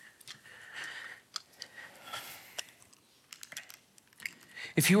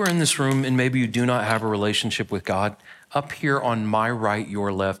 If you are in this room and maybe you do not have a relationship with God, up here on my right,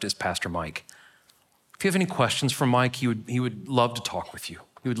 your left is Pastor Mike. If you have any questions for Mike, he would love to talk with you.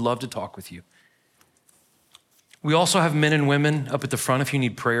 He would love to talk with you. We also have men and women up at the front if you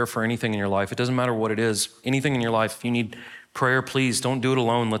need prayer for anything in your life. It doesn't matter what it is. Anything in your life, if you need prayer, please don't do it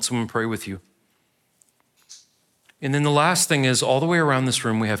alone. Let someone pray with you. And then the last thing is all the way around this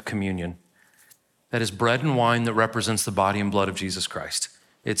room, we have communion. That is bread and wine that represents the body and blood of Jesus Christ.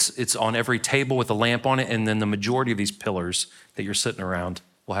 It's on every table with a lamp on it, and then the majority of these pillars that you're sitting around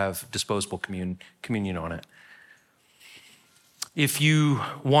will have disposable communion on it. If you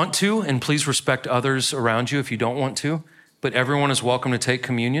want to, and please respect others around you if you don't want to, but everyone is welcome to take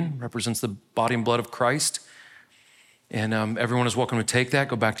communion, represents the body and blood of Christ. And everyone is welcome to take that,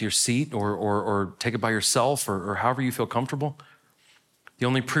 go back to your seat or take it by yourself or however you feel comfortable. The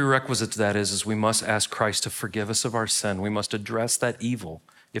only prerequisite to that is we must ask Christ to forgive us of our sin. We must address that evil,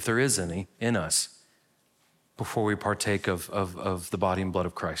 if there is any, in us before we partake of the body and blood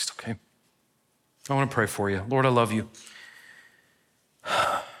of Christ, okay? I want to pray for you. Lord, I love you.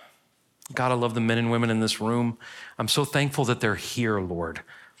 God, I love the men and women in this room. I'm so thankful that they're here, Lord.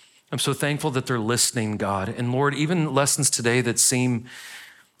 I'm so thankful that they're listening, God. And Lord, even lessons today that seem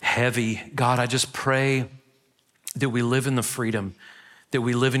heavy, God, I just pray that we live in the freedom, that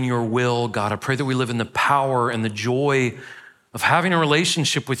we live in your will, God. I pray that we live in the power and the joy of having a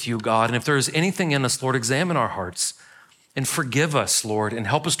relationship with you, God. And if there is anything in us, Lord, examine our hearts and forgive us, Lord, and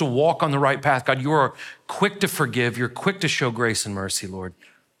help us to walk on the right path. God, you are quick to forgive. You're quick to show grace and mercy, Lord.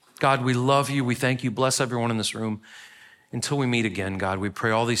 God, we love you. We thank you. Bless everyone in this room. Until we meet again, God, we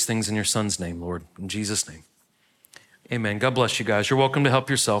pray all these things in your son's name, Lord, in Jesus' name. Amen. God bless you guys. You're welcome to help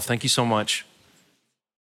yourself. Thank you so much.